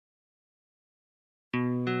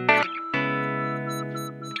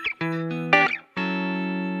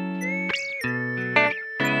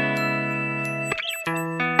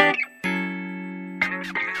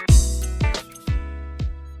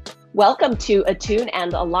Welcome to Attune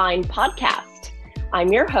and Align podcast.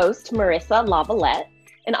 I'm your host, Marissa Lavalette,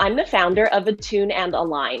 and I'm the founder of Attune and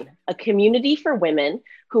Align, a community for women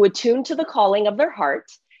who attune to the calling of their heart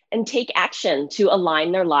and take action to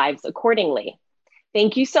align their lives accordingly.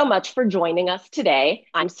 Thank you so much for joining us today.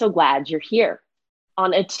 I'm so glad you're here.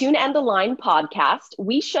 On Attune and Align podcast,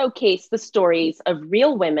 we showcase the stories of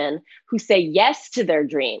real women who say yes to their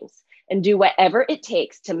dreams and do whatever it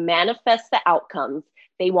takes to manifest the outcomes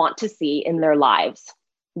they want to see in their lives.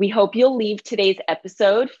 We hope you'll leave today's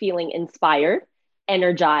episode feeling inspired,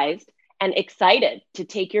 energized, and excited to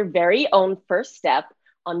take your very own first step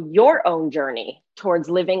on your own journey towards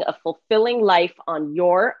living a fulfilling life on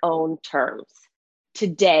your own terms.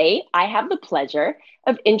 Today, I have the pleasure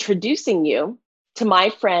of introducing you to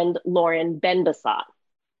my friend, Lauren Benbasat.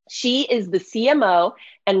 She is the CMO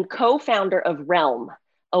and co-founder of Realm,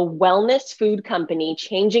 a wellness food company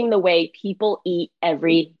changing the way people eat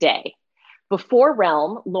every day. Before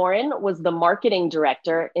Realm, Lauren was the marketing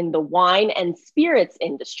director in the wine and spirits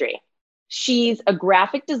industry. She's a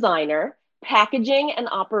graphic designer, packaging and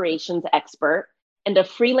operations expert, and a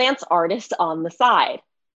freelance artist on the side.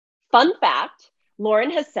 Fun fact,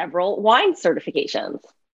 Lauren has several wine certifications.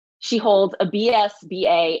 She holds a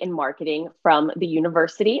BS/BA in marketing from the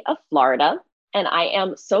University of Florida, and I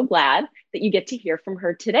am so glad that you get to hear from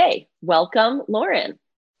her today. Welcome, Lauren.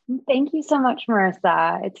 Thank you so much,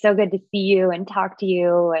 Marissa. It's so good to see you and talk to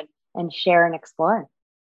you and share and explore.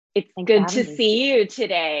 It's good to see you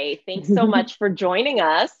today. Thanks so much for joining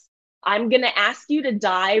us. I'm going to ask you to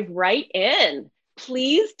dive right in.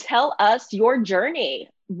 Please tell us your journey.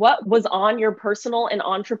 What was on your personal and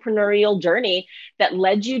entrepreneurial journey that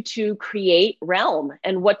led you to create Realm?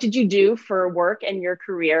 And what did you do for work and your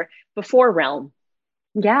career before Realm?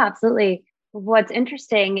 Yeah, absolutely. What's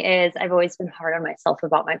interesting is I've always been hard on myself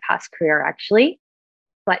about my past career, actually.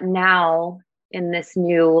 But now, in this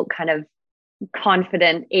new kind of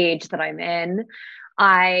confident age that I'm in,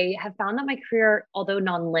 I have found that my career, although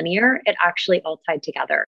nonlinear, it actually all tied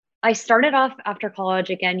together. I started off after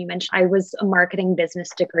college. Again, you mentioned I was a marketing business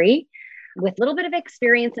degree with a little bit of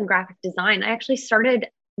experience in graphic design. I actually started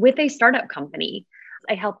with a startup company.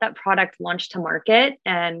 I helped that product launch to market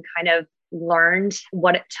and kind of learned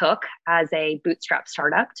what it took as a bootstrap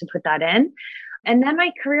startup to put that in. And then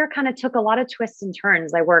my career kind of took a lot of twists and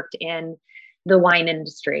turns. I worked in the wine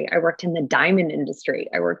industry. I worked in the diamond industry.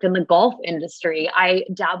 I worked in the golf industry. I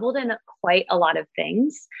dabbled in quite a lot of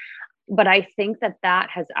things. But I think that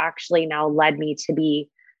has actually now led me to be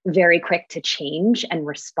very quick to change and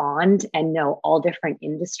respond and know all different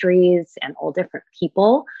industries and all different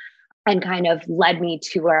people, and kind of led me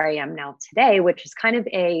to where I am now today, which is kind of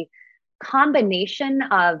a combination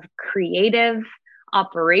of creative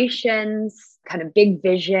operations, kind of big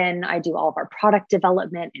vision. I do all of our product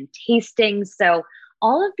development and tasting. So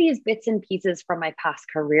all of these bits and pieces from my past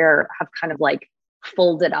career have kind of like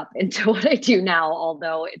folded up into what I do now,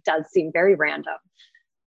 although it does seem very random.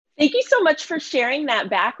 Thank you so much for sharing that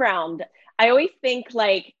background. I always think,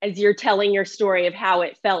 like, as you're telling your story of how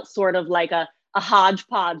it felt sort of like a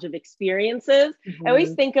hodgepodge of experiences, I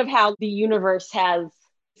always think of how the universe has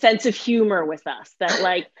sense of humor with us, that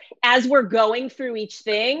like, as we're going through each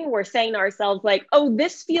thing, we're saying to ourselves like, oh,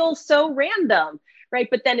 this feels so random, right?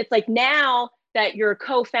 But then it's like, now that you're a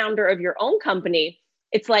co-founder of your own company,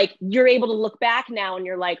 it's like you're able to look back now and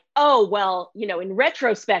you're like, oh, well, you know, in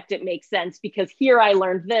retrospect, it makes sense because here I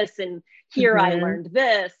learned this and here I learned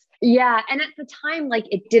this. Yeah. And at the time, like,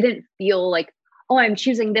 it didn't feel like, oh, I'm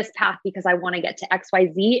choosing this path because I want to get to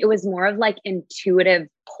XYZ. It was more of like intuitive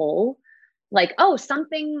pull, like, oh,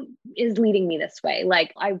 something is leading me this way.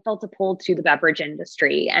 Like, I felt a pull to the beverage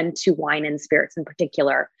industry and to wine and spirits in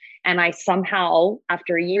particular. And I somehow,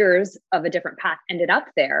 after years of a different path, ended up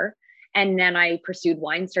there. And then I pursued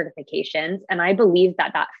wine certifications. And I believe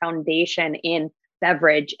that foundation in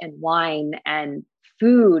beverage and wine and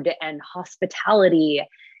food and hospitality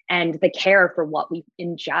and the care for what we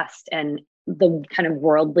ingest and the kind of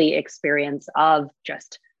worldly experience of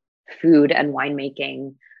just food and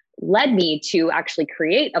winemaking led me to actually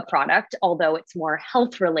create a product. Although it's more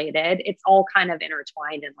health related, it's all kind of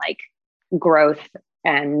intertwined in like growth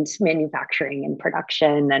and manufacturing and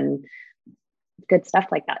production and good stuff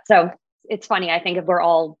like that. So it's funny. I think if we're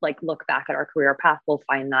all like look back at our career path, we'll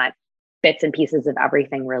find that bits and pieces of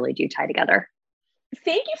everything really do tie together.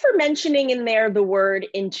 Thank you for mentioning in there the word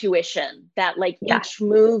intuition, that like each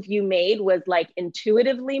move you made was like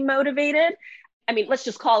intuitively motivated. I mean, let's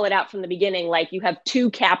just call it out from the beginning. Like, you have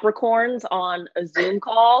two Capricorns on a Zoom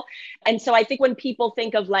call. And so I think when people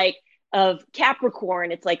think of like of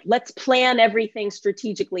Capricorn, it's like, let's plan everything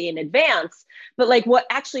strategically in advance. But like what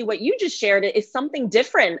you just shared is something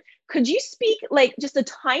different. Could you speak like just a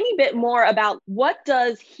tiny bit more about what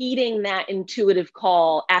does heeding that intuitive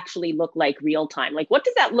call actually look like real time? Like, what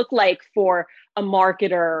does that look like for a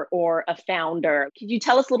marketer or a founder? Could you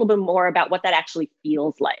tell us a little bit more about what that actually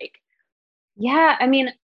feels like? Yeah, I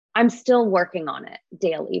mean, I'm still working on it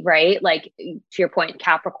daily, right? Like to your point,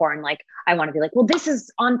 Capricorn, like I want to be like, well, this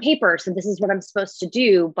is on paper, so this is what I'm supposed to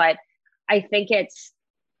do. But I think it's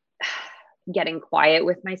getting quiet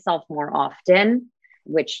with myself more often,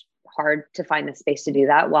 which hard to find the space to do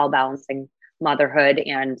that while balancing motherhood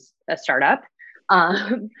and a startup.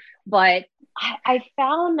 But I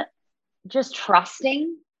found just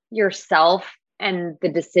trusting yourself and the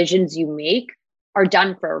decisions you make are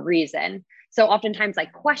done for a reason. So oftentimes I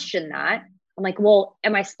question that. I'm like, well,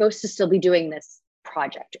 am I supposed to still be doing this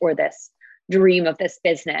project or this dream of this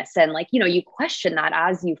business? And like, you question that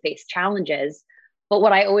as you face challenges. But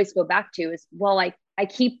what I always go back to is, well, I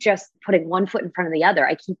keep just putting one foot in front of the other.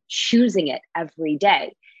 I keep choosing it every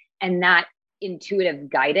day. And that intuitive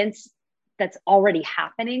guidance that's already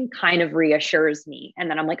happening kind of reassures me. And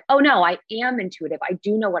then I'm like, oh no, I am intuitive. I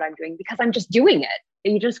do know what I'm doing because I'm just doing it.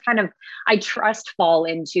 You just kind of, I trust fall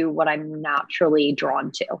into what I'm naturally drawn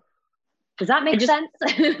to. Does that make sense?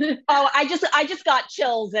 I just got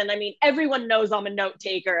chills. And I mean, everyone knows I'm a note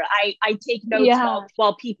taker. I take notes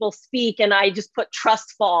while people speak, and I just put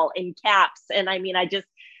trust fall in caps. And I mean,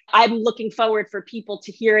 I'm looking forward for people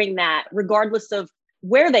to hearing that regardless of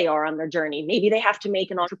where they are on their journey. Maybe they have to make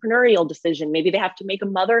an entrepreneurial decision. Maybe they have to make a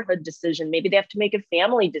motherhood decision. Maybe they have to make a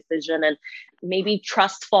family decision. And maybe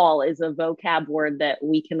trust fall is a vocab word that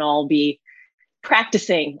we can all be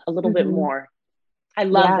practicing a little bit more. I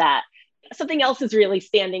love that. Something else is really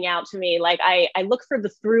standing out to me. Like I look for the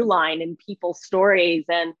through line in people's stories,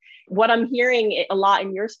 and what I'm hearing a lot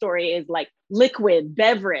in your story is like liquid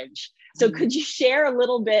beverage. So could you share a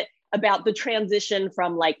little bit about the transition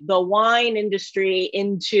from like the wine industry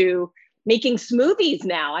into making smoothies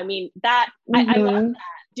now? I mean, I love that.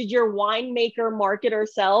 Did your winemaker marketer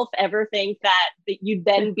self ever think that you'd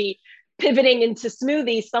then be pivoting into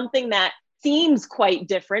smoothies, something that seems quite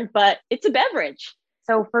different, but it's a beverage?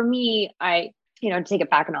 So for me, to take it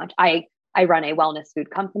back a notch, I run a wellness food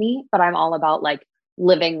company, but I'm all about like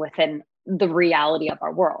living within the reality of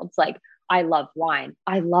our worlds. Like I love wine.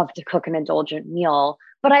 I love to cook an indulgent meal,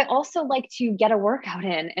 but I also like to get a workout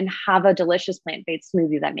in and have a delicious plant-based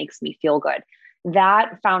smoothie that makes me feel good.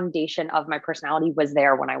 That foundation of my personality was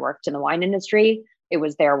there when I worked in the wine industry. It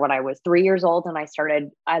was there when I was 3 years old and I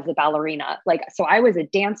started as a ballerina. So I was a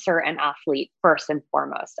dancer and athlete first and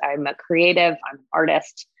foremost. I'm a creative, I'm an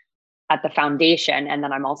artist at the foundation. And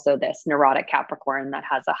then I'm also this neurotic Capricorn that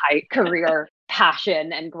has a high career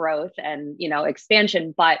passion and growth and,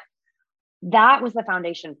 expansion. But that was the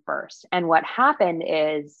foundation first. And what happened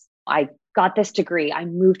is I got this degree. I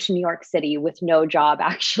moved to New York City with no job,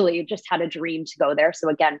 actually, just had a dream to go there. So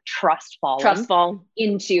again, trust fall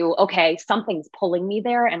into, okay, something's pulling me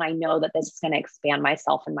there. And I know that this is going to expand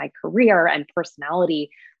myself and my career and personality.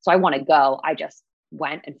 So I want to go. I just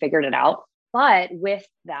went and figured it out. But with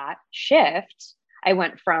that shift, I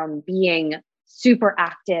went from being super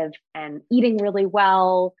active and eating really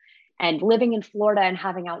well and living in Florida and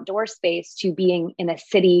having outdoor space to being in a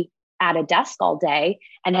city at a desk all day,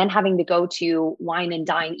 and then having to go to wine and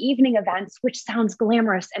dine evening events, which sounds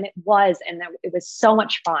glamorous. And it was, and it was so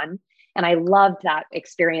much fun. And I loved that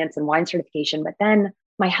experience and wine certification, but then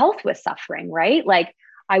my health was suffering, right? Like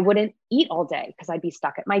I wouldn't eat all day because I'd be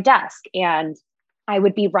stuck at my desk and I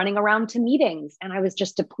would be running around to meetings and I was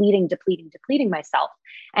just depleting myself.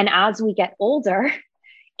 And as we get older,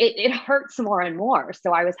 it hurts more and more.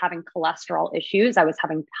 So I was having cholesterol issues. I was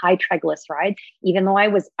having high triglycerides. Even though I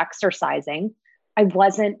was exercising, I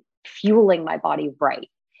wasn't fueling my body right.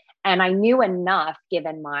 And I knew enough,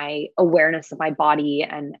 given my awareness of my body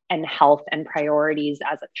and health and priorities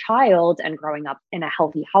as a child and growing up in a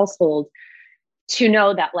healthy household, to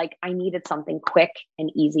know that like I needed something quick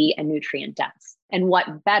and easy and nutrient dense. And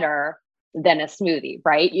what better than a smoothie,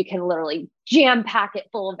 right? You can literally jam pack it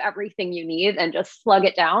full of everything you need and just slug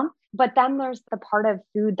it down. But then there's the part of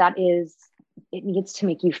food that is, it needs to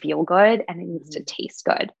make you feel good and it needs to taste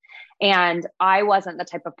good. And I wasn't the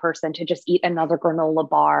type of person to just eat another granola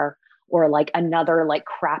bar or like another like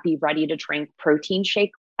crappy ready to drink protein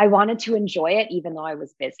shake. I wanted to enjoy it even though I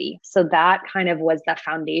was busy. So that kind of was the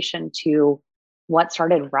foundation to what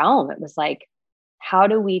started Realm. It was like, how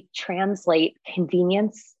do we translate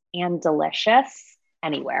convenience and delicious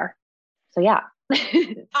anywhere? So yeah.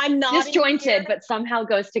 I'm nodding disjointed, here. but somehow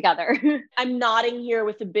goes together. I'm nodding here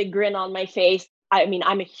with a big grin on my face. I mean,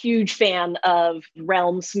 I'm a huge fan of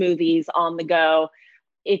Realm smoothies on the go.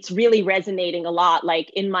 It's really resonating a lot.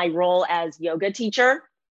 Like in my role as yoga teacher,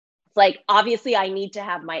 it's like, obviously I need to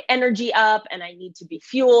have my energy up and I need to be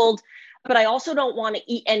fueled, but I also don't want to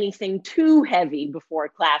eat anything too heavy before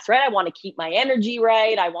class, right? I want to keep my energy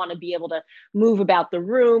right. I want to be able to move about the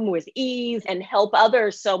room with ease and help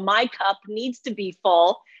others. So my cup needs to be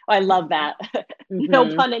full. I love that.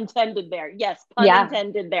 No pun intended there. Yes, pun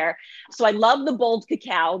intended there. So I love the bold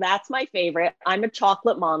cacao. That's my favorite. I'm a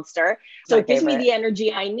chocolate monster. So it gives me the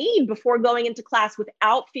energy I need before going into class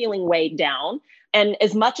without feeling weighed down. And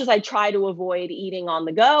as much as I try to avoid eating on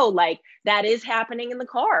the go, like that is happening in the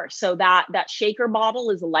car. So that shaker bottle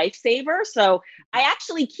is a lifesaver. So I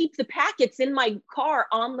actually keep the packets in my car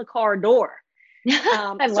on the car door.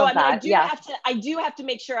 I love that. I do have to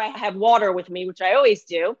make sure I have water with me, which I always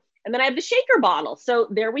do. And then I have the shaker bottle. So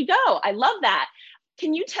there we go. I love that.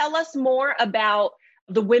 Can you tell us more about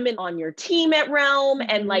the women on your team at Realm?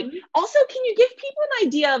 And like, also, can you give people an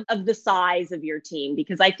idea of the size of your team?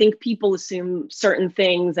 Because I think people assume certain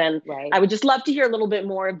things. And I would just love to hear a little bit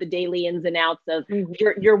more of the daily ins and outs of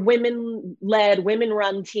your women-led,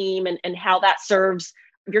 women-run team and how that serves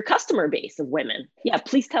your customer base of women. Yeah,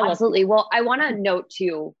 please tell us. Absolutely. Well, I want to note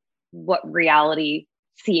too what reality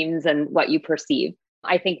seems and what you perceive.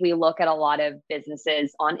 I think we look at a lot of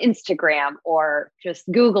businesses on Instagram or just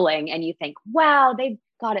Googling and you think, wow, they've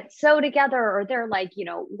got it so together, or they're like,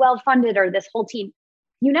 well-funded, or this whole team.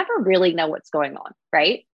 You never really know what's going on,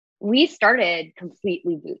 right? We started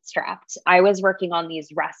completely bootstrapped. I was working on these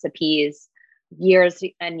recipes years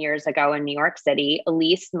and years ago in New York City.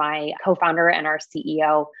 Elise, my co-founder and our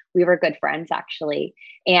CEO, we were good friends actually.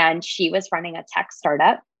 And she was running a tech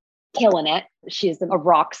startup, killing it. She's a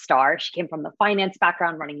rock star. She came from the finance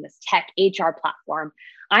background, running this tech HR platform.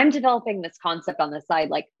 I'm developing this concept on the side,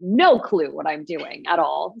 like no clue what I'm doing at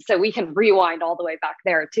all. So we can rewind all the way back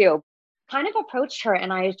there too. Kind of approached her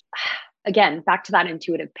and again, back to that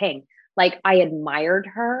intuitive ping. Like I admired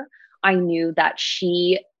her. I knew that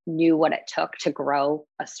she knew what it took to grow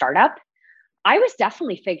a startup. I was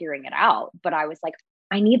definitely figuring it out, but I was like,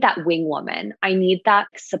 I need that wing woman. I need that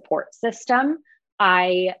support system.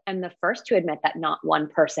 I am the first to admit that not one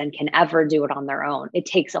person can ever do it on their own. It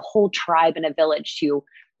takes a whole tribe and a village to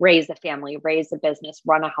raise a family, raise a business,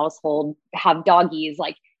 run a household, have doggies.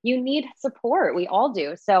 Like you need support. We all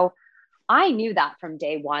do. So I knew that from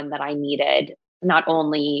day one that I needed not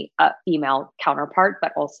only a female counterpart,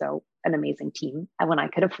 but also an amazing team when I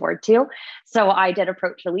could afford to. So I did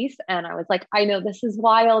approach Elise and I was like, I know this is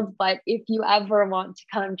wild, but if you ever want to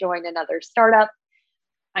come join another startup,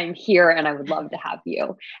 I'm here and I would love to have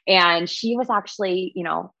you. And she was actually,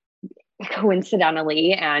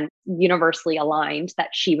 coincidentally and universally aligned that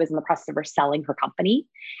she was in the process of selling her company.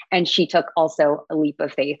 And she took also a leap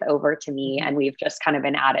of faith over to me. And we've just kind of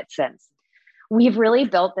been at it since. We've really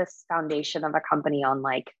built this foundation of a company on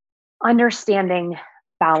like understanding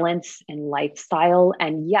balance and lifestyle.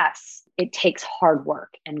 And yes, it takes hard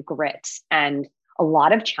work and grit and a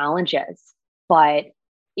lot of challenges. But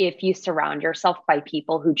if you surround yourself by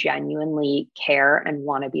people who genuinely care and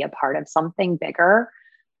want to be a part of something bigger,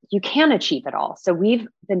 you can achieve it all. So we've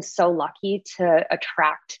been so lucky to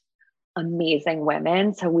attract amazing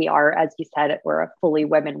women. So we are, as you said, we're a fully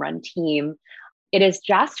women-run team. It is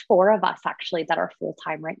just 4 of us actually that are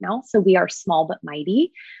full-time right now. So we are small but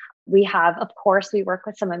mighty. We have, of course, we work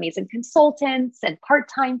with some amazing consultants and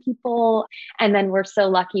part-time people. And then we're so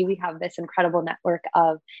lucky we have this incredible network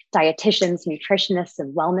of dietitians, nutritionists,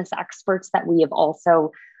 and wellness experts that we have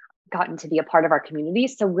also gotten to be a part of our community.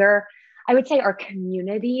 So I would say our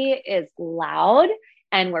community is loud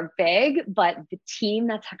and we're big, but the team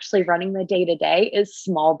that's actually running the day-to-day is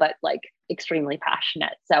small, but like extremely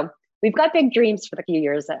passionate. So we've got big dreams for the few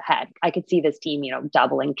years ahead. I could see this team,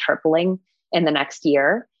 doubling, tripling in the next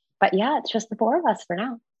year. But yeah, it's just the 4 of us for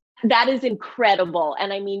now. That is incredible.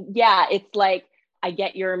 And I mean, yeah, it's like, I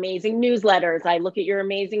get your amazing newsletters. I look at your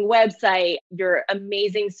amazing website, your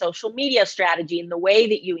amazing social media strategy, and the way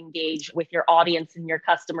that you engage with your audience and your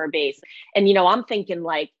customer base. And, I'm thinking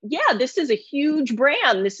like, yeah, this is a huge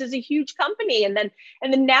brand. This is a huge company. And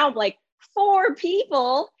then now like 4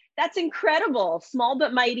 people. That's incredible. Small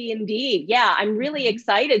but mighty indeed. Yeah, I'm really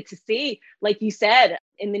excited to see, like you said,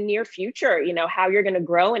 in the near future, how you're going to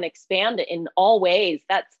grow and expand in all ways.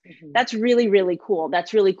 That's really, really cool.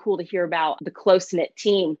 That's really cool to hear about the close-knit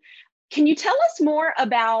team. Can you tell us more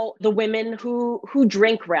about the women who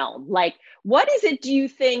drink Realm? Like, what is it, do you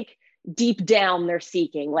think, deep down they're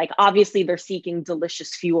seeking? Like, obviously they're seeking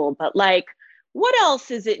delicious fuel, but like, What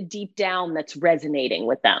else is it deep down that's resonating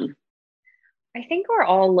with them? I think we're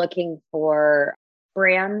all looking for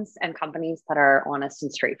brands and companies that are honest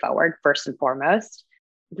and straightforward, first and foremost.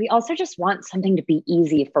 We also just want something to be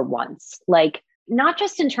easy for once, like not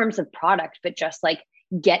just in terms of product, but just like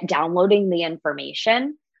get downloading the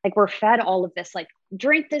information. Like we're fed all of this, like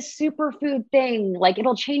drink this superfood thing, like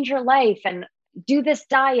it'll change your life, and do this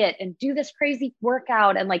diet and do this crazy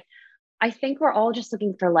workout. And like, I think we're all just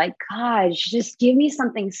looking for like, gosh, just give me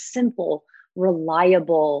something simple,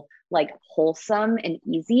 reliable, like wholesome and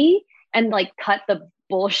easy, and like cut the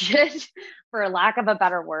bullshit for lack of a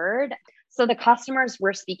better word. So the customers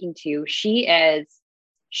we're speaking to,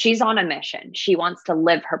 she's on a mission. She wants to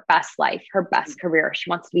live her best life, her best career. She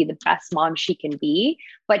wants to be the best mom she can be,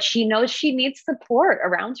 but she knows she needs support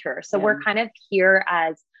around her. So we're kind of here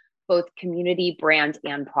as both community, brand,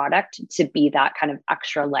 and product to be that kind of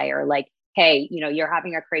extra layer. Like, hey, you're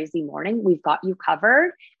having a crazy morning. We've got you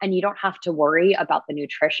covered, and you don't have to worry about the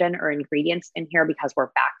nutrition or ingredients in here because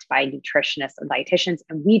we're backed by nutritionists and dietitians,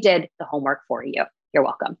 and we did the homework for you. You're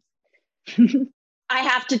welcome. I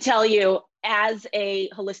have to tell you, as a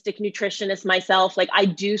holistic nutritionist myself, like I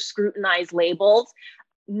do scrutinize labels,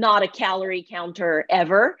 not a calorie counter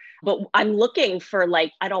ever, but I'm looking for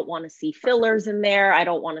like, I don't want to see fillers in there. I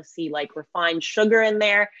don't want to see like refined sugar in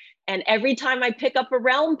there. And every time I pick up a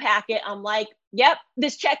Realm packet, I'm like, yep,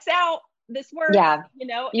 this checks out. This works. Yeah.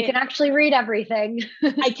 You can actually read everything.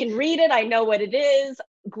 I can read it. I know what it is.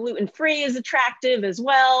 Gluten-free is attractive as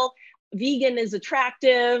well. Vegan is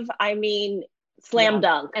attractive. I mean, slam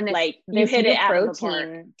dunk. And like you hit it out of the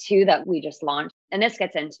park. Too that we just launched. And this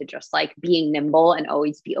gets into just like being nimble and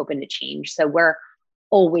always be open to change. So we're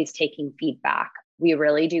always taking feedback. We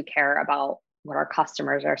really do care about what our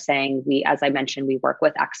customers are saying. As I mentioned, we work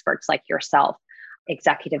with experts like yourself,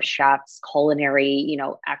 executive chefs, culinary,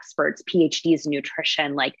 experts, PhDs in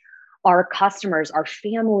nutrition. Like our customers, our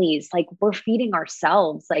families, like we're feeding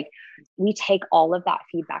ourselves. Like we take all of that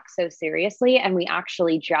feedback so seriously, and we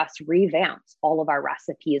actually just revamped all of our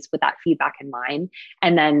recipes with that feedback in mind,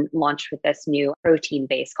 and then launched with this new protein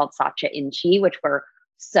base called Sacha Inchi, which we're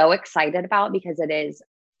so excited about because it is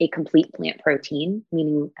a complete plant protein,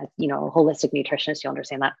 meaning, as a holistic nutritionist, you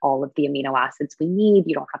understand that all of the amino acids we need,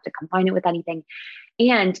 you don't have to combine it with anything.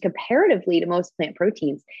 And comparatively to most plant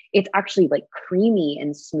proteins, it's actually like creamy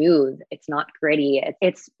and smooth. It's not gritty.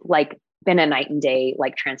 It's like been a night and day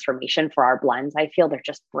like transformation for our blends. I feel they're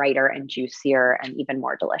just brighter and juicier and even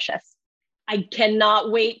more delicious. I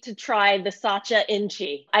cannot wait to try the Sacha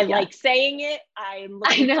Inchi. I like saying it. I'm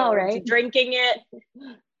looking forward to drinking it.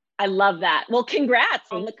 I love that. Well,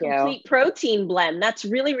 congrats on the complete protein blend. That's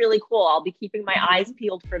really, really cool. I'll be keeping my eyes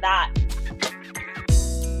peeled for that.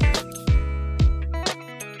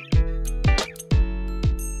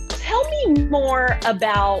 Tell me more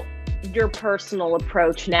about your personal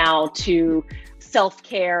approach now to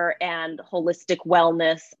self-care and holistic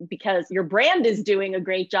wellness, because your brand is doing a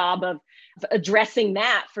great job of addressing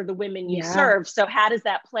that for the women you serve. So how does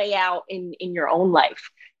that play out in your own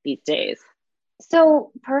life these days?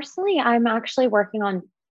 So personally, I'm actually working on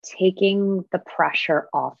taking the pressure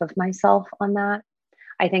off of myself on that.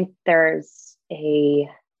 I think there's a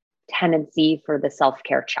tendency for the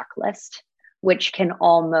self-care checklist, which can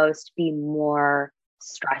almost be more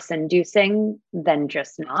stress-inducing than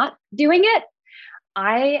just not doing it.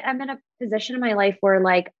 I am in a position in my life where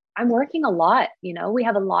like I'm working a lot, we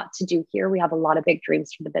have a lot to do here. We have a lot of big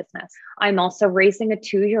dreams for the business. I'm also raising a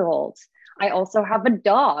 2-year-old. I also have a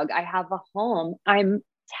dog. I have a home. I'm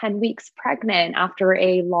 10 weeks pregnant after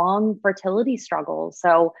a long fertility struggle.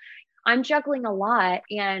 So I'm juggling a lot,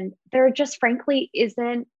 and there just frankly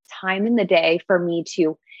isn't time in the day for me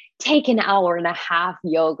to take an hour and a half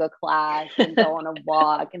yoga class and go on a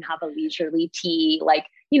walk and have a leisurely tea. Like,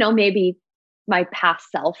 maybe my past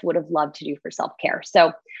self would have loved to do for self-care.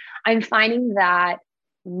 So I'm finding that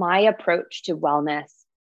my approach to wellness,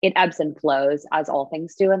 it ebbs and flows as all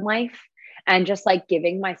things do in life. And just like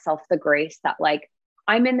giving myself the grace that like,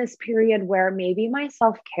 I'm in this period where maybe my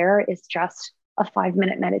self-care is just a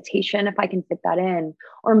 5-minute meditation, if I can fit that in,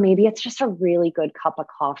 or maybe it's just a really good cup of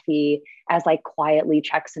coffee as I quietly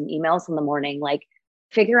check some emails in the morning, like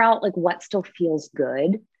figure out like what still feels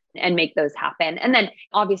good and make those happen. And then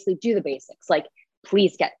obviously do the basics, like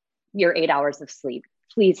please get your 8 hours of sleep.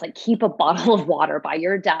 Please like keep a bottle of water by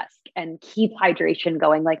your desk and keep hydration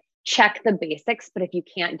going, like check the basics. But if you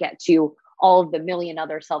can't get to all of the million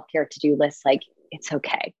other self-care to-do lists, like it's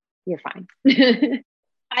okay. You're fine.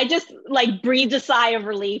 I just like breathed a sigh of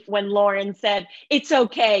relief when Lauren said, it's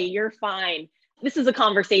okay, you're fine. This is a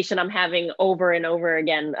conversation I'm having over and over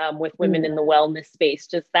again with women in the wellness space,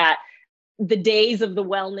 just that the days of the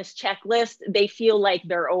wellness checklist, they feel like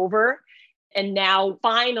they're over. And now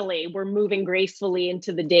finally we're moving gracefully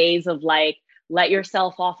into the days of like, let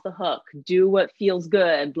yourself off the hook, do what feels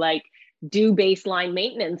good, like do baseline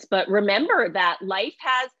maintenance. But remember that life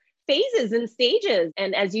has phases and stages.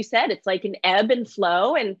 And as you said, it's like an ebb and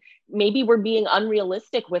flow. And maybe we're being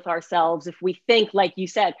unrealistic with ourselves if we think, like you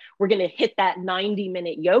said, we're going to hit that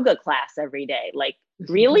 90-minute yoga class every day. Like,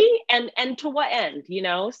 really? And to what end, you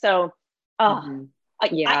know? So,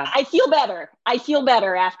 yeah. I feel better. I feel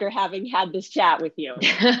better after having had this chat with you.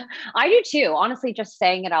 I do too. Honestly, just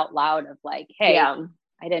saying it out loud of like, hey, I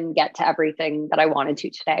didn't get to everything that I wanted to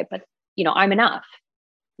today, but you know, I'm enough.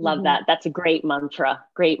 Love that. That's a great mantra.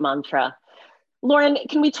 Great mantra. Lauren,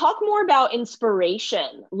 can we talk more about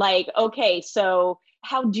inspiration? Like, okay, so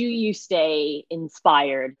how do you stay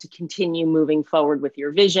inspired to continue moving forward with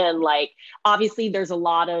your vision? Like, obviously, there's a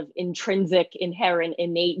lot of intrinsic, inherent,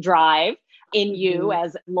 innate drive in you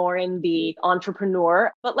as Lauren, the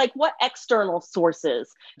entrepreneur, but like, what external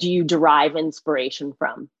sources do you derive inspiration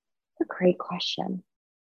from? That's a great question.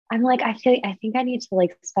 I'm like, I think I need to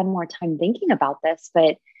like spend more time thinking about this,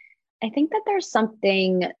 but I think that there's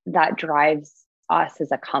something that drives us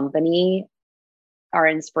as a company. Our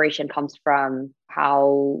inspiration comes from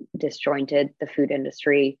how disjointed the food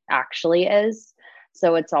industry actually is.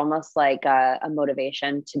 So it's almost like a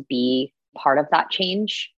motivation to be part of that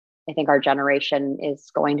change. I think our generation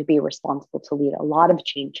is going to be responsible to lead a lot of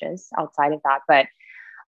changes outside of that. But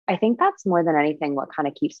I think that's more than anything what kind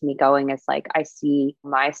of keeps me going is like I see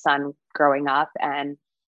my son growing up and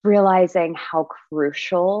realizing how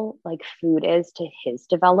crucial like food is to his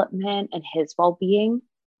development and his well-being.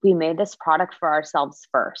 We made this product for ourselves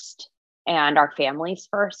first and our families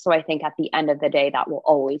first. So I think at the end of the day, that will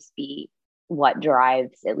always be what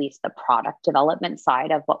drives at least the product development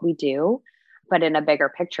side of what we do. But in a bigger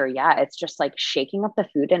picture, yeah, it's just like shaking up the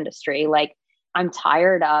food industry. Like I'm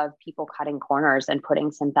tired of people cutting corners and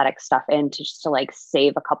putting synthetic stuff in to just to like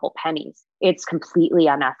save a couple pennies. It's completely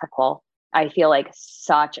unethical. I feel like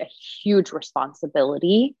such a huge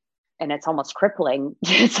responsibility and it's almost crippling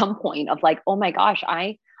at some point of like, oh my gosh,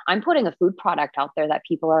 I'm putting a food product out there that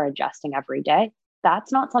people are ingesting every day.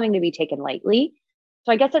 That's not something to be taken lightly.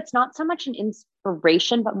 So I guess it's not so much an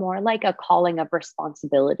inspiration, but more like a calling of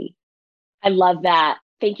responsibility. I love that.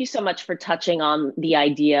 Thank you so much for touching on the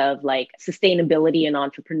idea of like sustainability and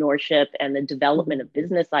entrepreneurship and the development of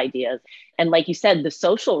business ideas. And like you said, the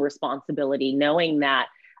social responsibility, knowing that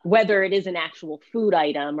whether it is an actual food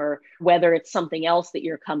item or whether it's something else that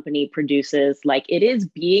your company produces, like it is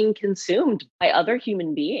being consumed by other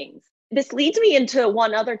human beings. This leads me into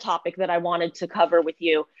one other topic that I wanted to cover with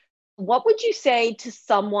you. What would you say to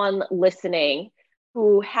someone listening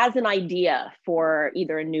who has an idea for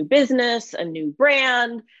either a new business, a new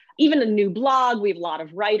brand, even a new blog? We have a lot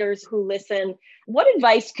of writers who listen. What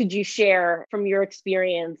advice could you share from your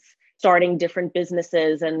experience starting different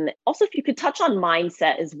businesses? And also if you could touch on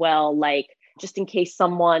mindset as well, like just in case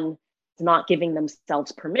someone is not giving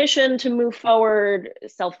themselves permission to move forward,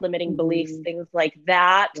 self-limiting beliefs, things like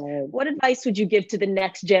that. Right. What advice would you give to the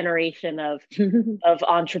next generation of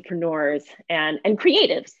entrepreneurs and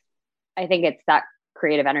creatives? I think it's that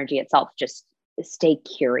creative energy itself. Just stay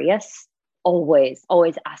curious, always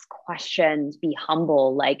ask questions, be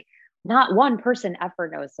humble. Like not one person ever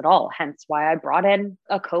knows it all. Hence why I brought in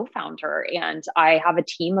a co-founder and I have a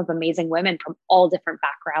team of amazing women from all different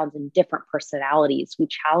backgrounds and different personalities. We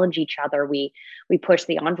challenge each other. We push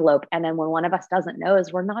the envelope. And then when one of us doesn't know,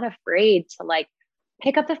 is we're not afraid to like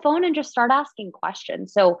pick up the phone and just start asking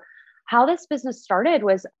questions. So how this business started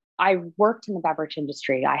was I worked in the beverage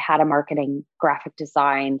industry. I had a marketing, graphic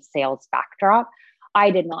design, sales backdrop. I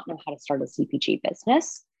did not know how to start a CPG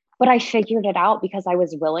business, but I figured it out because I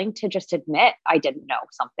was willing to just admit I didn't know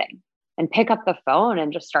something and pick up the phone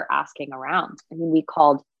and just start asking around. I mean, we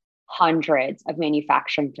called hundreds of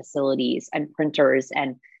manufacturing facilities and printers,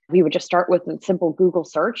 and we would just start with a simple Google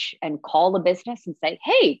search and call the business and say,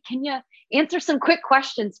 hey, can you answer some quick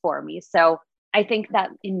questions for me? So I think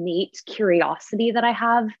that innate curiosity that I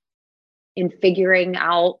have in figuring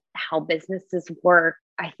out how businesses work,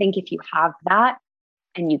 I think if you have that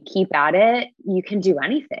and you keep at it, you can do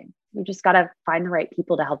anything. You just got to find the right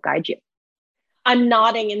people to help guide you. I'm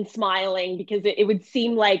nodding and smiling because it would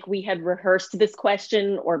seem like we had rehearsed this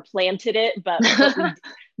question or planted it,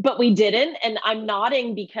 but we didn't. And I'm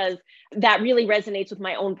nodding because that really resonates with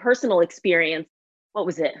my own personal experience. What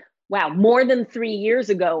was it? Wow, more than 3 years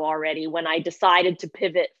ago already when I decided to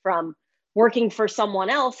pivot from working for someone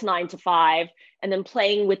else 9 to 5 and then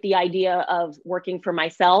playing with the idea of working for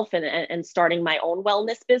myself and starting my own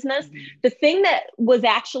wellness business. The thing that was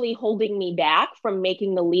actually holding me back from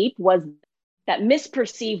making the leap was that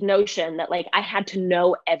misperceived notion that like I had to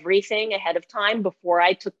know everything ahead of time before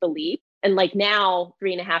I took the leap. And like now,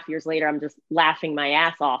 3.5 years later, I'm just laughing my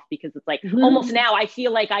ass off because it's like almost now I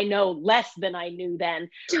feel like I know less than I knew then.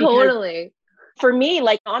 Totally. For me,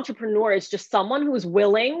 like entrepreneur is just someone who's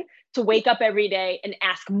willing to wake up every day and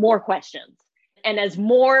ask more questions. And as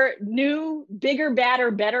more new, bigger, badder,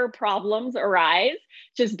 better problems arise,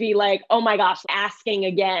 just be like, oh my gosh, asking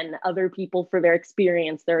again other people for their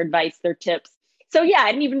experience, their advice, their tips. So yeah,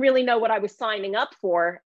 I didn't even really know what I was signing up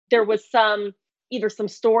for. There was either some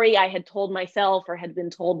story I had told myself or had been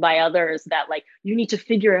told by others that like, you need to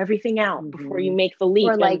figure everything out before you make the leap.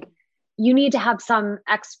 Or like, you need to have some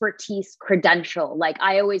expertise credential. Like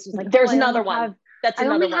I always was like, there's another one. I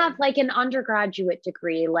only have like an undergraduate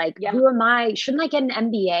degree. Like, who am I? Shouldn't I get an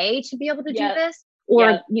MBA to be able to do this?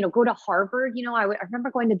 Or, go to Harvard. I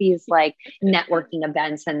remember going to these like networking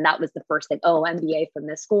events, and that was the first thing. Oh, MBA from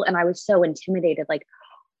this school. And I was so intimidated, like,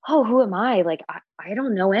 oh, who am I? Like, I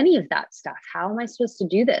don't know any of that stuff. How am I supposed to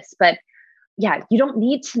do this? But yeah, you don't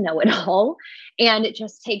need to know it all. And it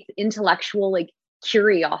just takes intellectual, like,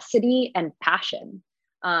 curiosity and passion.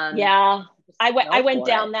 I went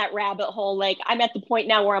down that rabbit hole. Like I'm at the point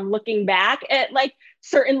now where I'm looking back at like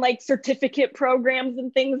certain like certificate programs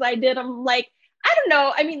and things I did. I'm like, I don't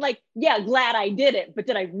know. I mean, like, yeah, glad I did it, but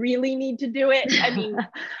did I really need to do it? I mean,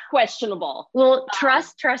 questionable. Well,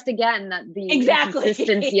 trust again that the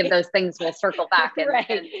consistency of those things will circle back.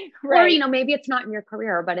 Right. Or, maybe it's not in your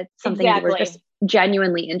career, but it's something that we're just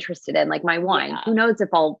genuinely interested in, like my wine. Who knows if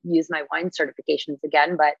I'll use my wine certifications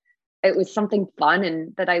again, but it was something fun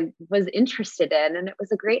and that I was interested in, and it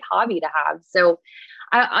was a great hobby to have. So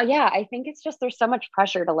I think it's just, there's so much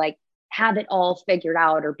pressure to like have it all figured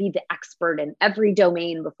out or be the expert in every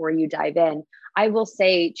domain before you dive in. I will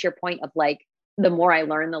say, to your point of like, the more I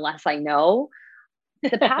learn, the less I know.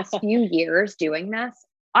 The past few years doing this,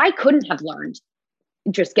 I couldn't have learned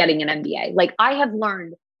just getting an MBA. Like I have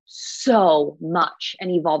learned so much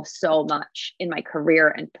and evolved so much in my career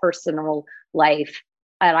and personal life.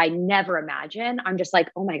 And I never imagined. I'm just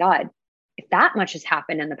like, oh my God, if that much has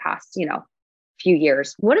happened in the past, few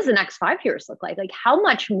years, what does the next 5 years look like? Like, how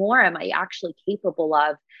much more am I actually capable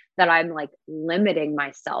of that I'm like limiting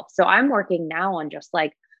myself? So I'm working now on just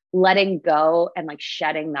like letting go and like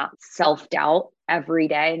shedding that self-doubt every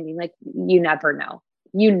day and being like, you never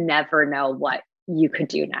know what you could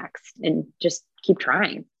do next, and just keep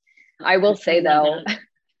trying. I will say though,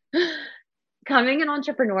 becoming an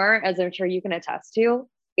entrepreneur, as I'm sure you can attest to,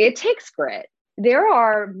 it takes grit. There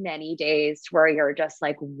are many days where you're just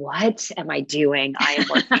like, what am I doing? I am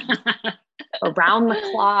working around the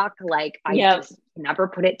clock. Like I just never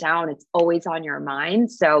put it down. It's always on your mind.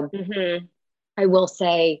 So I will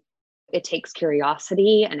say it takes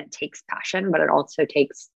curiosity and it takes passion, but it also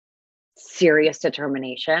takes serious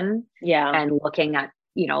determination. And looking at,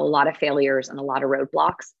 a lot of failures and a lot of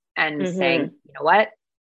roadblocks and saying, you know what?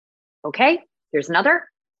 Okay, here's another.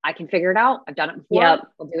 I can figure it out. I've done it before.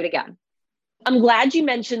 I'll do it again. I'm glad you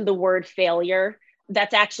mentioned the word failure.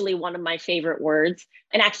 That's actually one of my favorite words.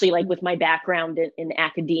 And actually, like with my background in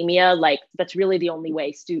academia, like that's really the only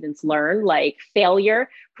way students learn. Like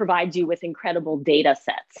failure provides you with incredible data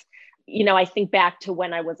sets. I think back to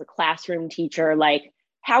when I was a classroom teacher, like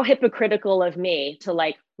how hypocritical of me to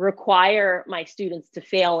like require my students to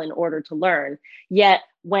fail in order to learn. Yet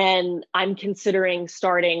when I'm considering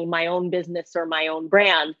starting my own business or my own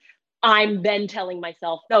brand, I'm then telling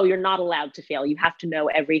myself, no, you're not allowed to fail. You have to know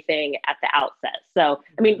everything at the outset. So,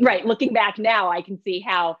 I mean, right, looking back now, I can see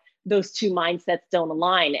how those two mindsets don't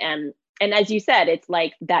align. And as you said, it's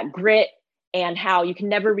like that grit and how you can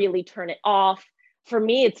never really turn it off. For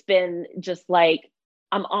me, it's been just like,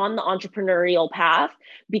 I'm on the entrepreneurial path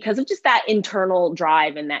because of just that internal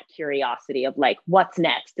drive and that curiosity of like, what's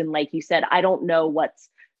next? And like you said, I don't know what's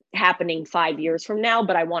happening 5 years from now,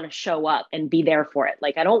 but I want to show up and be there for it.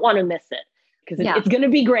 Like, I don't want to miss it because it's going to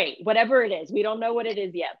be great, whatever it is. We don't know what it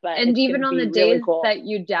is yet, but and even on the days that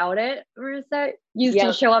you doubt it, Marissa, you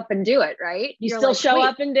still show up and do it, right? You're still like, show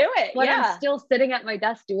up and do it. But I'm still sitting at my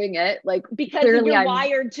desk doing it, like because you're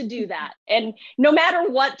wired to do that. And no matter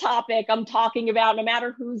what topic I'm talking about, no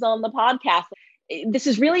matter who's on the podcast, this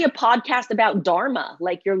is really a podcast about Dharma,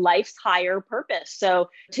 like your life's higher purpose. So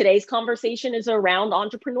today's conversation is around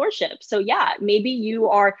entrepreneurship. So yeah, maybe you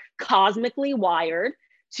are cosmically wired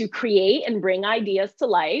to create and bring ideas to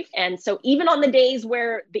life. And so even on the days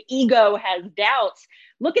where the ego has doubts,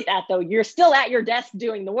 look at that though, you're still at your desk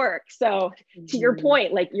doing the work. So to your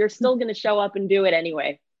point, like you're still going to show up and do it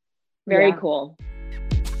anyway. Very cool.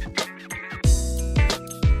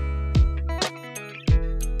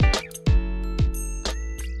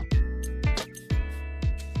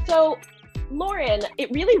 So Lauren,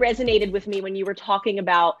 it really resonated with me when you were talking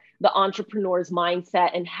about the entrepreneur's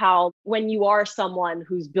mindset and how when you are someone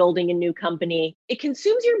who's building a new company, it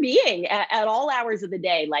consumes your being at all hours of the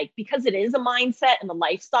day. Like, because it is a mindset and a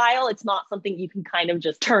lifestyle, it's not something you can kind of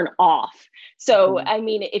just turn off. So, I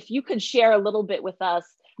mean, if you could share a little bit with us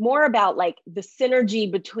more about like the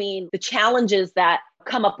synergy between the challenges that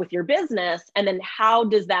come up with your business, and then how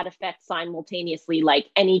does that affect simultaneously like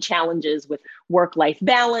any challenges with work-life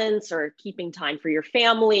balance or keeping time for your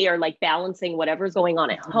family or like balancing whatever's going on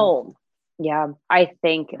at home? Yeah, I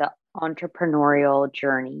think the entrepreneurial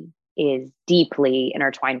journey is deeply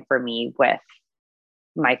intertwined for me with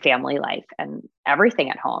my family life and everything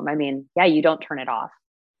at home. I mean, yeah, you don't turn it off.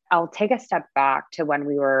 I'll take a step back to when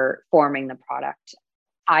we were forming the product.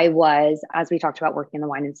 I was, as we talked about, working in the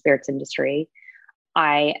wine and spirits industry.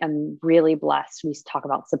 I am really blessed. We talk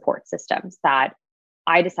about support systems that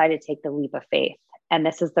I decided to take the leap of faith. And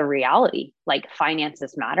this is the reality, like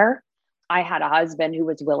finances matter. I had a husband who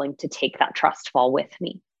was willing to take that trust fall with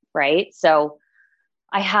me, right? So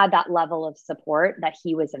I had that level of support that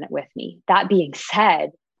he was in it with me. That being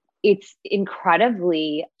said, it's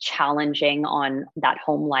incredibly challenging on that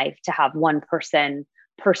home life to have one person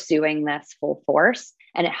pursuing this full force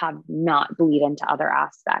and it have not bleed into other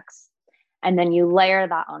aspects. And then you layer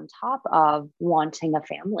that on top of wanting a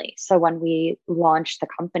family. So when we launched the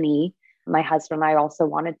company, my husband and I also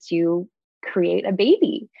wanted to create a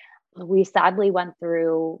baby. We sadly went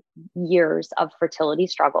through years of fertility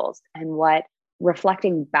struggles, and what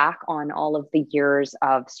reflecting back on all of the years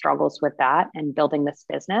of struggles with that and building this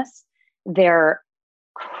business, they're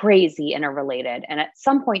crazy interrelated. And at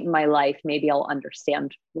some point in my life, maybe I'll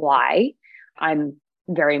understand why. I'm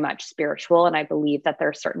very much spiritual, and I believe that there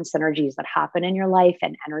are certain synergies that happen in your life,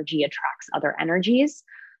 and energy attracts other energies.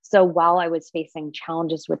 So while I was facing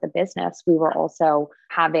challenges with the business, we were also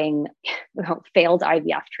having failed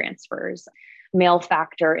IVF transfers, male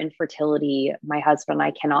factor infertility. My husband and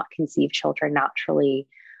I cannot conceive children naturally.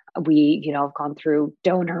 We, have gone through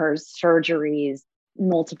donors, surgeries,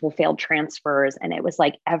 multiple failed transfers. And it was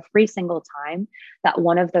like every single time that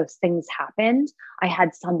one of those things happened, I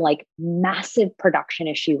had some like massive production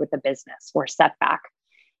issue with the business or setback.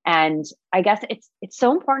 And I guess it's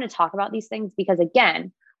so important to talk about these things because,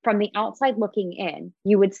 again, from the outside looking in,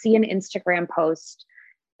 you would see an Instagram post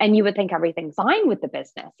and you would think everything's fine with the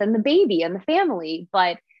business and the baby and the family,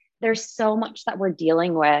 but there's so much that we're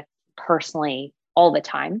dealing with personally all the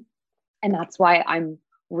time. And that's why I'm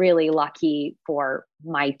really lucky for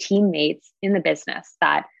my teammates in the business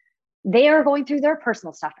that they are going through their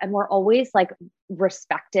personal stuff. And we're always like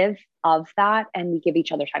respective of that. And we give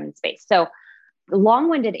each other time and space. So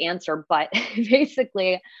long-winded answer, but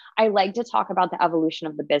basically I like to talk about the evolution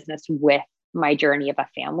of the business with my journey of a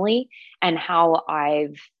family and how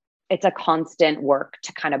it's a constant work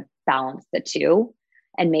to kind of balance the two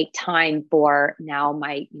and make time for now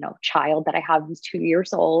my, child that I have who's 2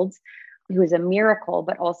 years old, who is a miracle,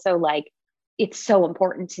 but also like, it's so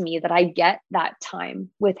important to me that I get that time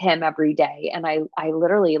with him every day. And I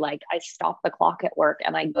literally I stop the clock at work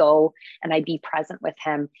and I go and I be present with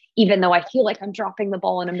him, even though I feel like I'm dropping the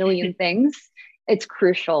ball in a million things. It's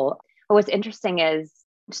crucial. But what's interesting is,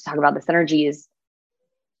 just talk about the synergies.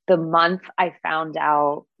 The month I found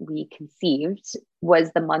out we conceived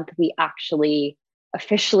was the month we actually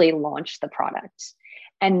officially launched the product.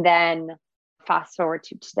 And then fast forward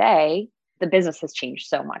to today, the business has changed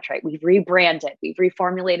so much, right? We've rebranded, we've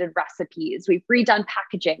reformulated recipes, we've redone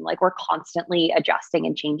packaging. Like we're constantly adjusting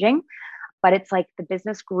and changing. But it's like the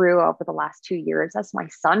business grew over the last 2 years as my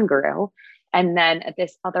son grew. And then at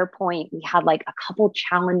this other point, we had like a couple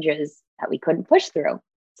challenges that we couldn't push through.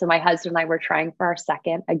 So my husband and I were trying for our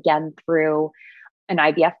second again through an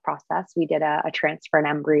IVF process. We did a transfer an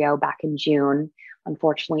embryo back in June.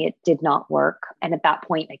 Unfortunately, it did not work. And at that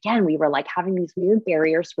point, again, we were like having these weird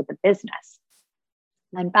barriers with the business.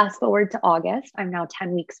 And then fast forward to August, I'm now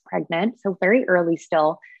 10 weeks pregnant, so very early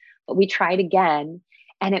still, but we tried again.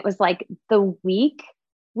 And it was like the week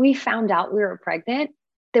we found out we were pregnant,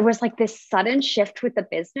 there was like this sudden shift with the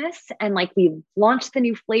business. And like we launched the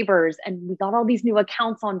new flavors and we got all these new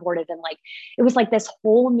accounts onboarded. And like, it was like this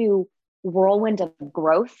whole new whirlwind of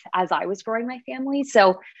growth as I was growing my family.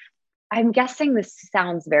 So I'm guessing this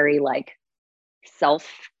sounds very like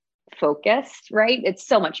focused, right? It's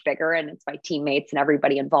so much bigger and it's my teammates and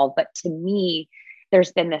everybody involved. But to me,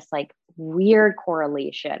 there's been this like weird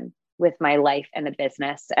correlation with my life and the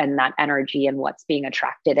business and that energy and what's being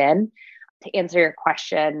attracted in. To answer your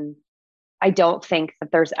question, I don't think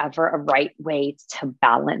that there's ever a right way to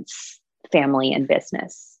balance family and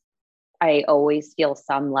business. I always feel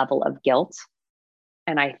some level of guilt.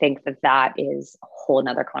 And I think that that is a whole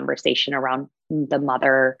nother conversation around the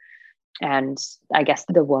mother and I guess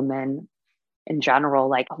the woman in general,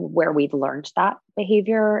 like where we've learned that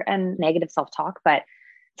behavior and negative self-talk. But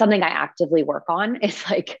something I actively work on is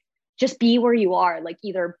like, just be where you are, like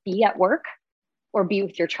either be at work or be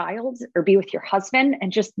with your child or be with your husband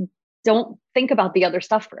and just don't think about the other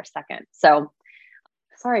stuff for a second. So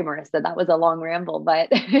sorry, Marissa, that was a long ramble, but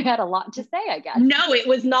I had a lot to say, I guess. No, it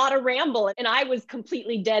was not a ramble. And I was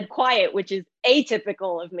completely dead quiet, which is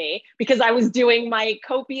atypical of me because I was doing my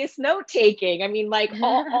copious note taking. I mean, like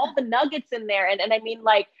all the nuggets in there. And I mean,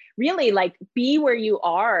 like, really, like, be where you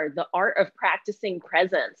are, the art of practicing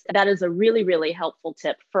presence. That is a really, really helpful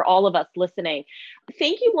tip for all of us listening.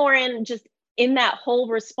 Thank you, Lauren. Just in that whole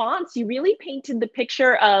response, you really painted the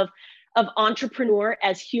picture of entrepreneur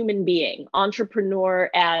as human being, entrepreneur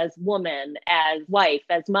as woman, as wife,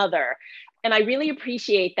 as mother. And I really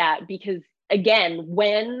appreciate that because, again,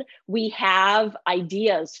 when we have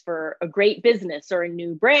ideas for a great business or a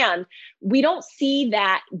new brand, we don't see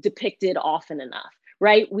that depicted often enough,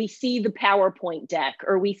 right? We see the PowerPoint deck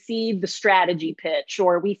or we see the strategy pitch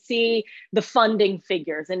or we see the funding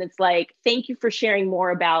figures. And it's like, thank you for sharing more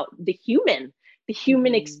about the human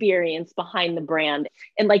experience behind the brand.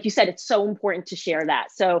 And like you said, it's so important to share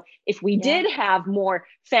that. So if we did have more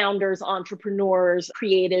founders, entrepreneurs,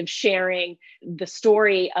 creatives sharing the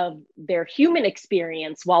story of their human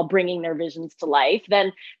experience while bringing their visions to life,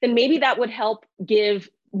 then maybe that would help give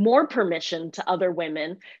more permission to other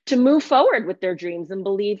women to move forward with their dreams and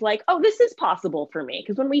believe like, oh, this is possible for me.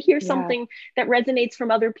 Because when we hear something that resonates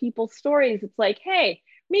from other people's stories, it's like, hey,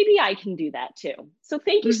 maybe I can do that too. So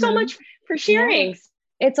thank you so much for sharing. Yeah.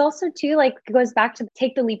 It's also too, like, it goes back to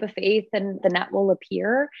take the leap of faith and the net will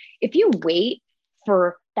appear. If you wait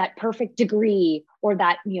for that perfect degree or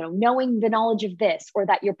that, knowing the knowledge of this, or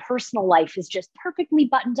that your personal life is just perfectly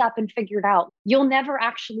buttoned up and figured out, you'll never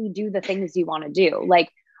actually do the things you want to do. Like,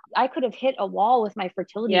 I could have hit a wall with my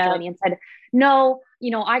fertility journey and said, no,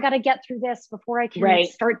 I got to get through this before I can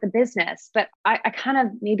start the business. But I kind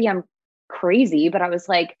of, maybe I'm crazy, but I was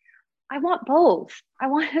like, I want both. I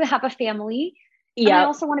want to have a family. And I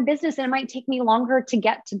also want a business, and it might take me longer to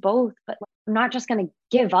get to both, but I'm not just going to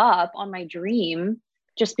give up on my dream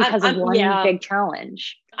just because of one big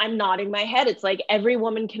challenge. I'm nodding my head. It's like every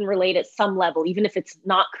woman can relate at some level, even if it's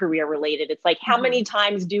not career related. It's like, how many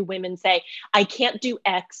times do women say, I can't do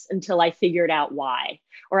X until I figured out Y,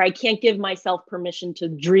 or I can't give myself permission to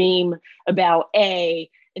dream about A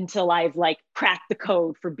until I've like cracked the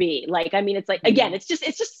code for B. Like, I mean, it's like, again, it's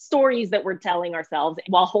just stories that we're telling ourselves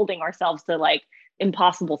while holding ourselves to like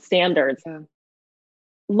impossible standards.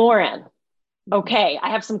 Lauren, okay,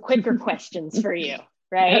 I have some quicker questions for you,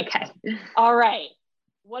 right? Okay. All right.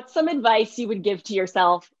 What's some advice you would give to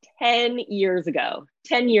yourself 10 years ago?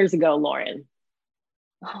 10 years ago, Lauren.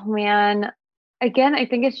 Oh man. Again, I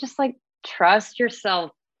think it's just like, trust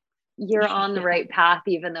yourself. You're on the right path,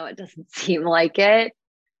 even though it doesn't seem like it.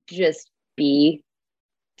 Just be.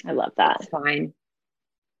 I love that. It's fine.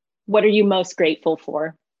 What are you most grateful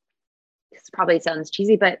for? This probably sounds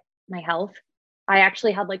cheesy, but my health. I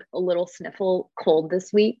actually had like a little sniffle cold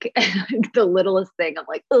this week. The littlest thing. I'm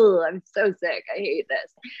like, oh, I'm so sick. I hate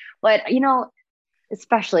this. But,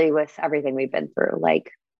 especially with everything we've been through,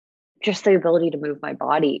 like just the ability to move my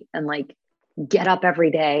body and like get up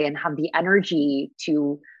every day and have the energy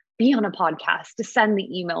to be on a podcast, to send the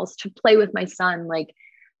emails, to play with my son. Like,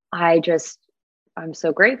 I'm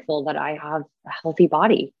so grateful that I have a healthy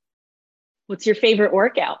body. What's your favorite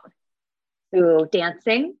workout? Ooh,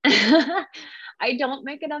 dancing. I don't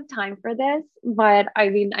make enough time for this, but I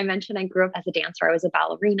mean, I mentioned I grew up as a dancer. I was a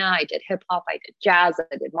ballerina. I did hip hop. I did jazz.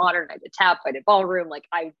 I did modern. I did tap. I did ballroom. Like,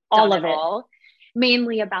 I've done it all.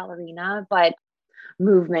 Mainly a ballerina, but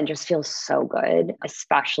movement just feels so good,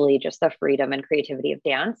 especially just the freedom and creativity of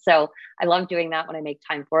dance. So I love doing that when I make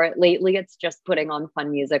time for it. Lately, it's just putting on fun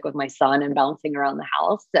music with my son and bouncing around the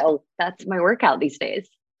house. So that's my workout these days.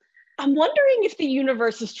 I'm wondering if the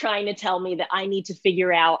universe is trying to tell me that I need to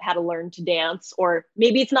figure out how to learn to dance, or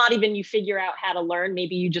maybe it's not even you figure out how to learn.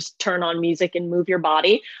 Maybe you just turn on music and move your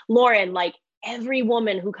body. Lauren, like every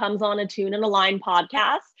woman who comes on a Tune and Align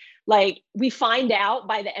podcast, like we find out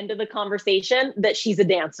by the end of the conversation that she's a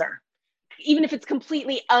dancer. even if it's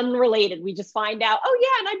completely unrelated, we just find out, oh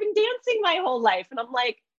yeah, and I've been dancing my whole life. And I'm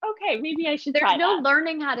like, okay, maybe I should try that. There's no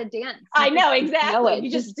learning how to dance. I know, exactly. You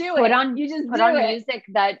just do it. You just put on music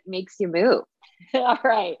that makes you move. All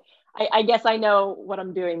right. I guess I know what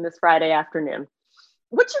I'm doing this Friday afternoon.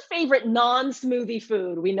 What's your favorite non-smoothie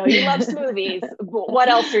food? We know you love smoothies. What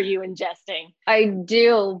else are you ingesting? I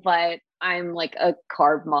do, but I'm like a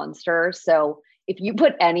carb monster. So if you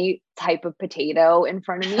put any type of potato in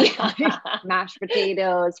front of me, mashed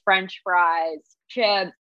potatoes, French fries,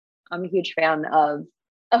 chips, I'm a huge fan of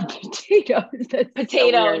potatoes.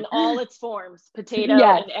 Potato in all its forms. Potato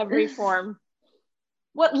in every form.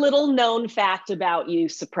 What little known fact about you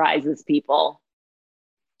surprises people?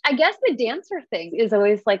 I guess the dancer thing is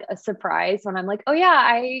always like a surprise when I'm like, oh yeah,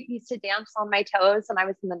 I used to dance on my toes and I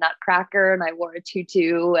was in the Nutcracker and I wore a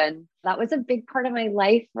tutu. And that was a big part of my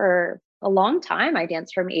life for a long time. I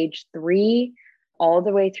danced from age 3 all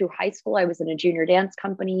the way through high school. I was in a junior dance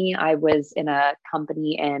company. I was in a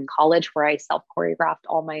company in college where I self-choreographed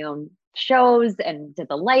all my own shows and did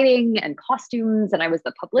the lighting and costumes. And I was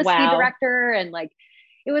the publicity director. And like,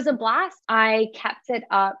 it was a blast. I kept it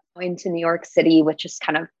up into New York City with just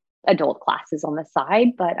kind of adult classes on the side.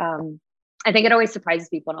 But I think it always surprises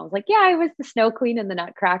people. And I was like, yeah, I was the Snow Queen in the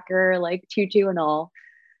Nutcracker, like tutu and all.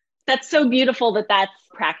 That's so beautiful that that's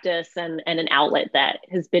practice and an outlet that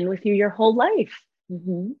has been with you your whole life.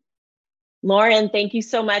 Mm-hmm. Lauren, thank you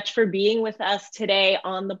so much for being with us today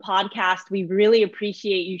on the podcast. We really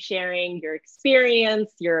appreciate you sharing your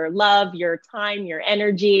experience, your love, your time, your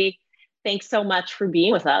energy. Thanks so much for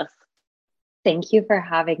being with us. Thank you for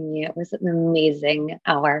having me. It was an amazing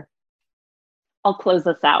hour. I'll close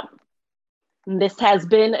us out. This has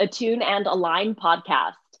been a Tune and Align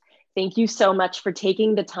podcast. Thank you so much for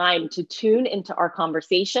taking the time to tune into our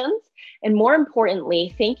conversations. And more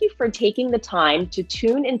importantly, thank you for taking the time to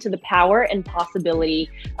tune into the power and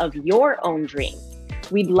possibility of your own dream.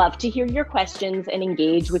 We'd love to hear your questions and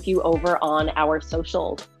engage with you over on our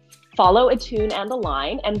socials. Follow Attune and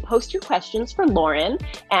Align and post your questions for Lauren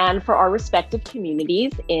and for our respective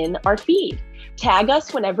communities in our feed. Tag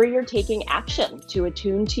us whenever you're taking action to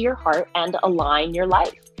attune to your heart and align your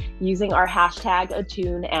life using our hashtag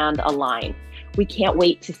Attune and Align. We can't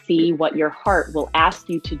wait to see what your heart will ask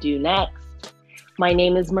you to do next. My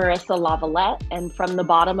name is Marissa Lavalette, and from the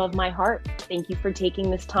bottom of my heart, thank you for taking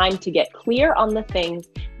this time to get clear on the things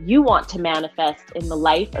you want to manifest in the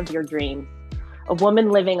life of your dreams. A woman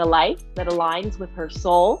living a life that aligns with her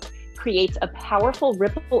soul creates a powerful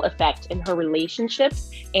ripple effect in her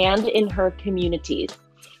relationships and in her communities.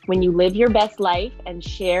 When you live your best life and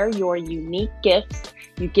share your unique gifts,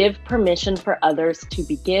 you give permission for others to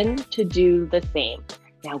begin to do the same.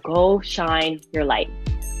 Now go shine your light.